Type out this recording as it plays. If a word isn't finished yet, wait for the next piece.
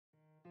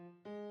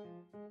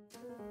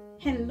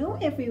Hello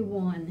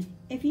everyone.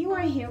 If you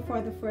are here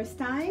for the first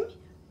time,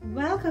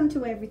 welcome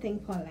to Everything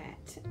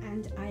Paulette,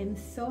 and I am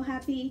so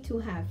happy to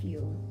have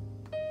you.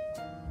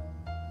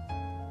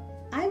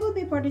 I will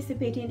be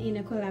participating in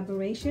a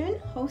collaboration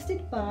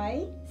hosted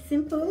by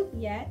Simple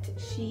Yet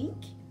Chic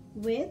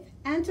with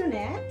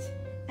Antoinette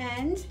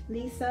and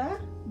Lisa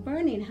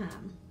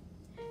Birmingham.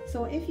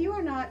 So if you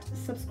are not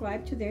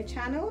subscribed to their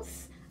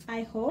channels,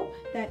 I hope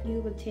that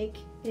you will take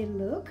a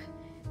look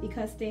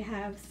because they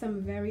have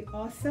some very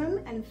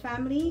awesome and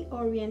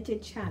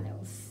family-oriented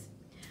channels.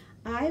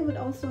 I would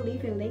also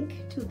leave a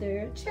link to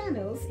their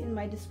channels in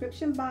my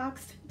description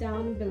box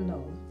down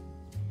below,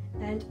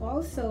 and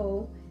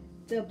also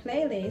the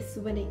playlist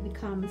when it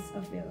becomes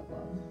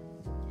available.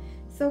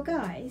 So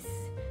guys,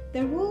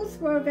 the rules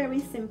were very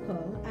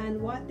simple, and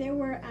what they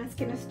were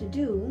asking us to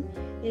do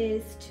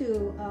is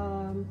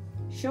to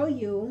show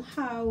you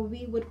how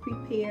we would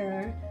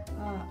prepare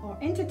or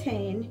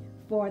entertain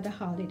for the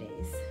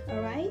holidays.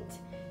 All right,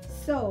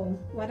 so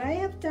what I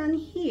have done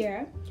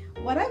here,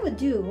 what I would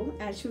do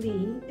actually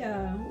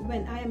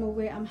when I am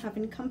aware I'm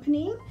having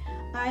company,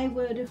 I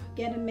would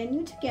get a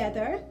menu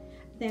together,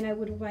 then I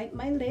would write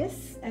my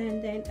list,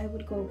 and then I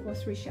would go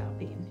grocery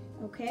shopping.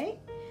 Okay,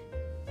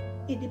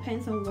 it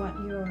depends on what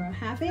you're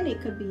having. It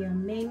could be a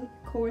main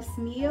course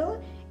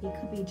meal, it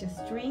could be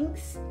just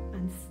drinks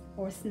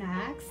or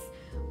snacks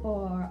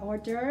or hors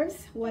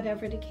d'oeuvres,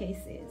 whatever the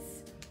case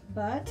is.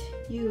 But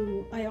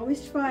I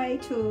always try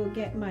to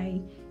get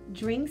my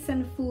drinks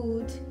and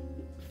food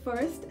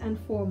first and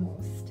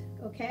foremost.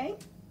 Okay,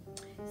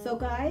 so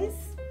guys,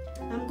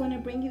 I'm going to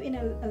bring you in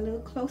a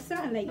little closer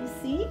and let you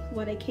see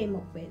what I came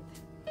up with.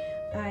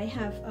 I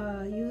have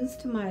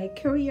used my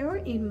courier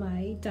in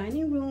my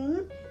dining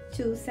room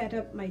to set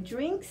up my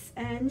drinks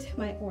and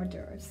my hors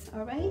d'oeuvres.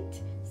 All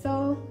right,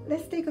 so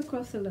let's take a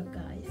closer look,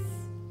 guys.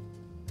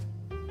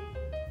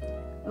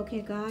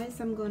 Okay guys,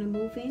 I'm going to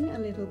move in a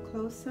little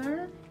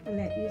closer and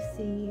let you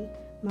see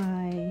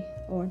my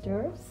hors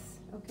d'oeuvres.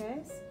 Okay,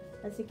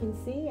 as you can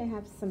see, I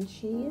have some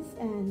cheese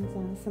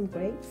and some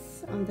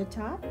grapes on the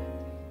top,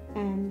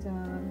 and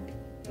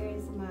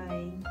here's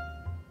my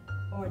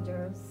hors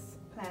d'oeuvres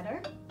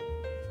platter.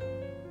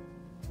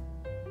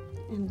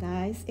 And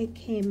guys, it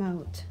came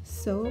out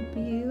so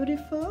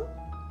beautiful.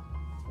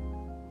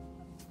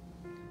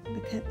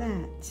 Look at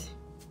that.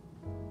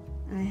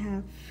 I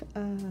have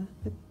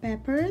the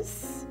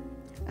peppers.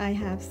 I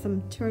have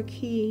some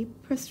turkey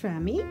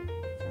pastrami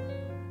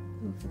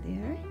over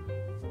there.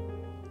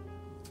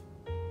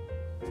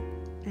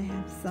 I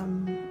have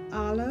some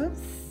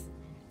olives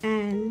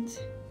and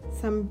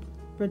some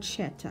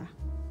bruschetta.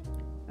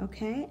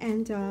 Okay,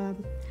 and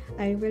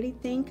I really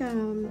think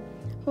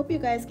hope you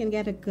guys can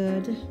get a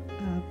good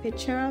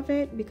picture of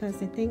it,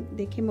 because I think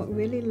they came out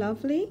really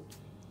lovely,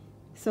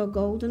 so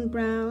golden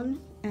brown,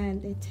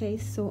 and it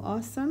tastes so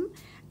awesome.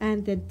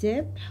 And the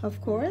dip,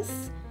 of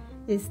course,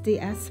 is the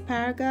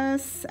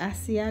asparagus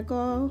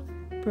asiago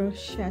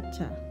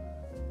bruschetta.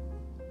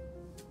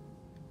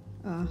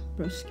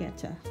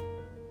 Bruschetta,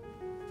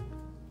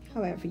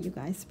 however you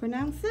guys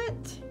pronounce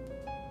it.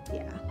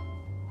 Yeah,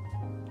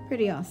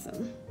 pretty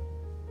awesome.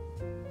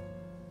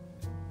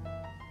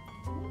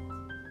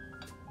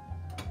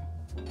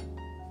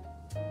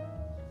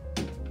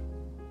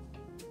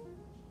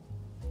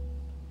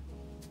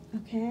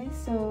 Okay,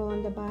 so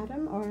on the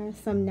bottom are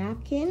some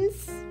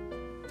napkins,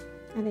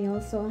 and I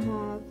also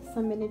have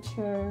some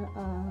miniature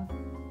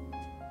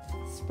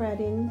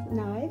spreading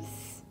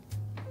knives.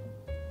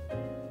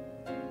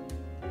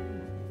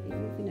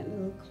 Moving a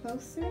little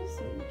closer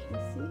so you can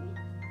see.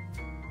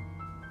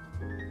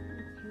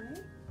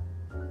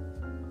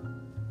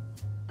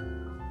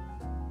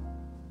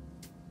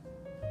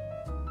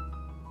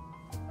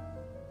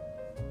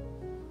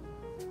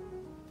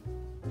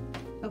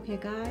 Okay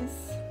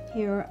guys,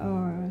 here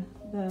are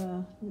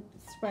the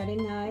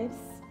spreading knives,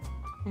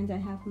 and I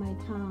have my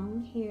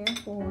tongue here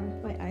for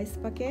my ice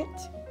bucket,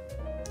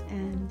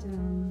 and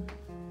I'm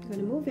going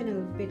to move in a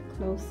little bit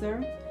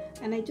closer.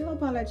 And I do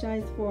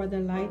apologize for the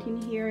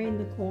lighting here in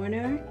the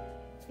corner.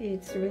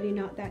 It's really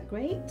not that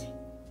great,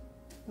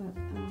 but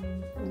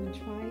I'm going to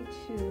try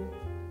to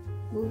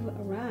move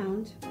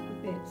around a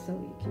bit so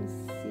you can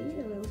see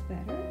a little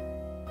better.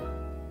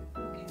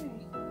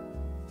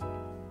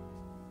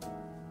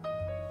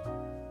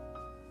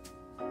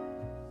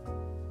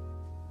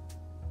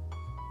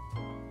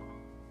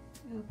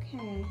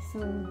 Okay, so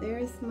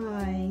there's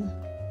my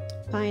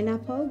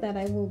pineapple that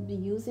I will be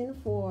using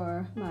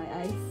for my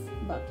ice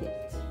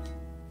bucket.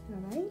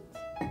 All right.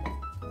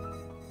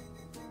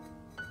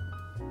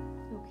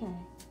 Okay,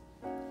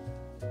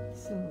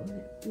 so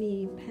let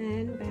me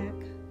pan back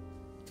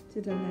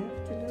to the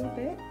left a little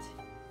bit.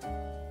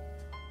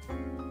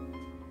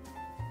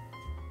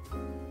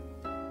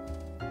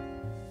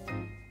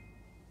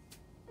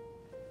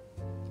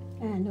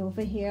 And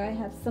over here I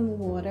have some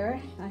water,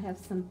 I have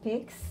some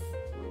picks,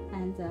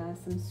 and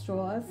some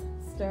straws,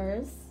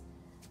 stirs,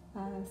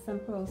 some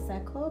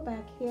Prosecco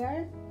back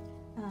here,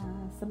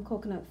 some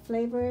coconut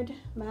flavored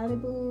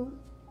Malibu,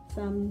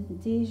 some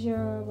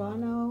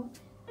DiGiorno,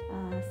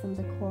 some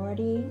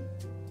Bacardi,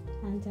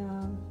 and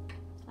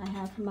I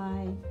have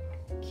my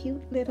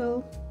cute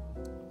little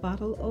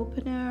bottle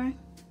opener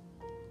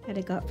that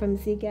I got from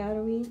Z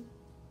Gallery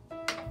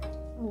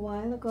a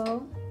while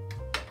ago,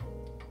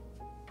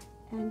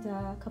 and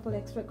a couple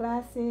extra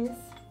glasses,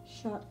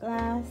 shot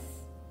glass.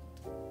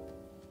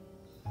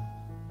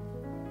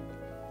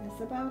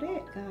 That's about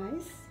it,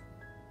 guys.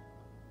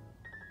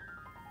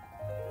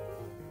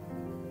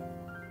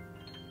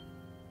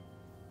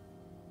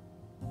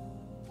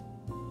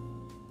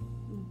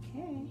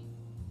 Okay.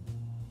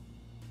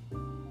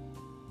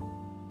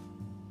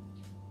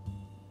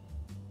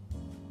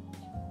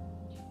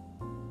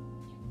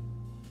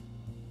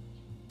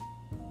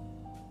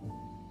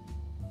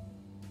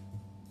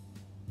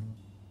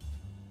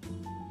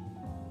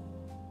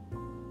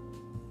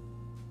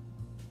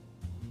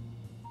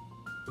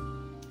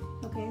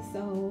 Okay,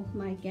 so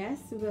my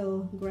guests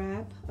will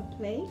grab a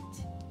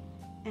plate,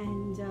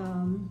 and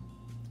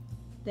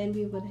then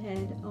we would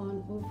head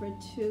on over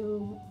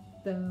to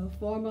the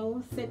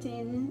formal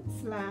sit-in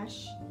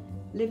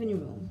 / living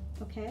room.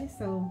 Okay,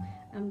 so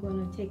I'm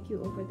going to take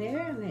you over there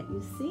and let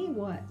you see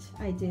what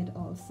I did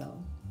also.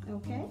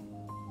 Okay.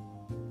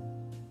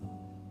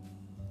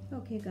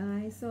 Okay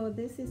guys, so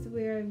this is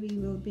where we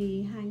will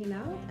be hanging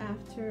out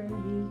after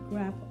we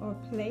grab our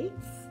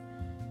plates.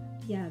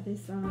 Yeah,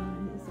 this is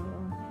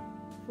our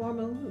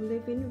formal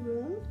living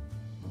room,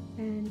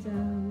 and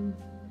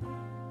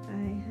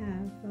I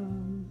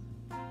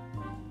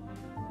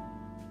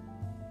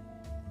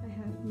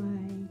have my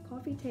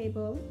coffee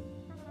table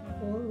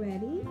all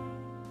ready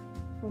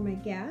for my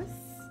guests.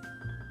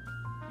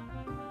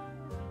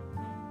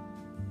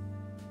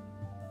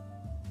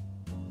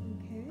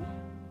 Okay,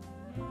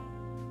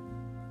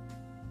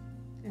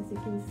 as you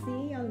can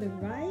see on the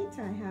right,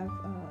 I have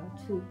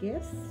 2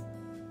 gifts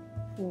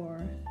for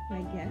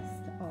my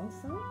guests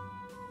also.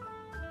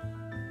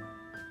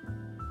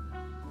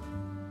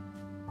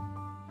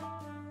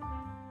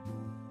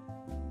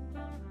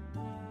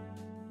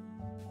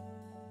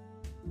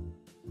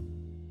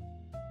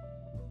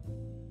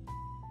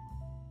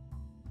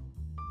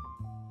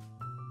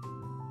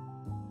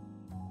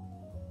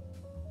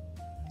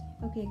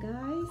 Okay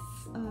guys,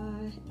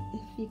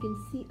 if you can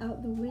see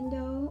out the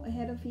window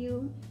ahead of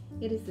you,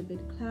 it is a bit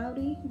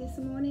cloudy this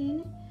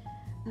morning,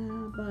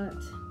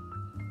 but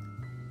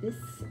this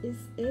is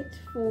it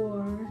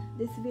for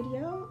this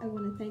video. I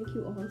want to thank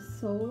you all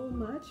so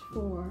much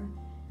for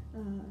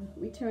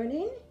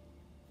returning,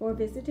 for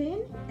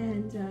visiting,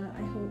 and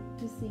I hope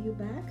to see you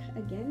back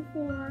again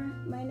for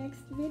my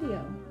next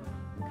video.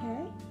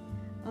 Okay,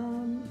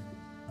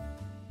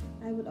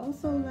 I would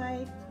also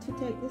like to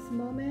take this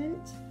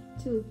moment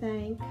to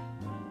thank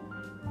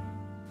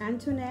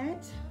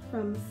Antoinette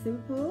from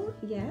Simple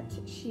Yet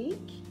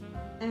Chic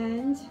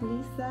and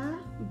Lisa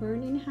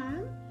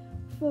Birmingham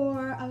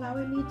for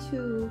allowing me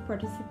to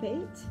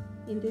participate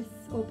in this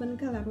open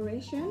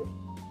collaboration.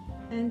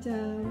 And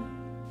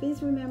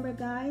please remember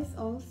guys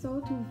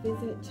also to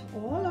visit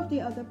all of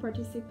the other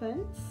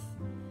participants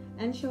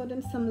and show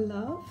them some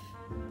love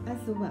as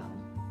well.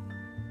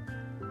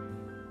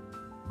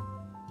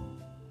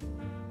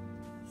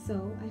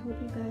 So I hope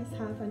you guys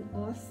have an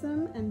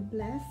awesome and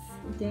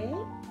blessed day,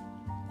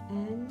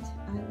 and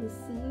I will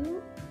see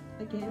you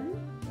again,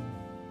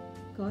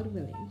 God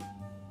willing.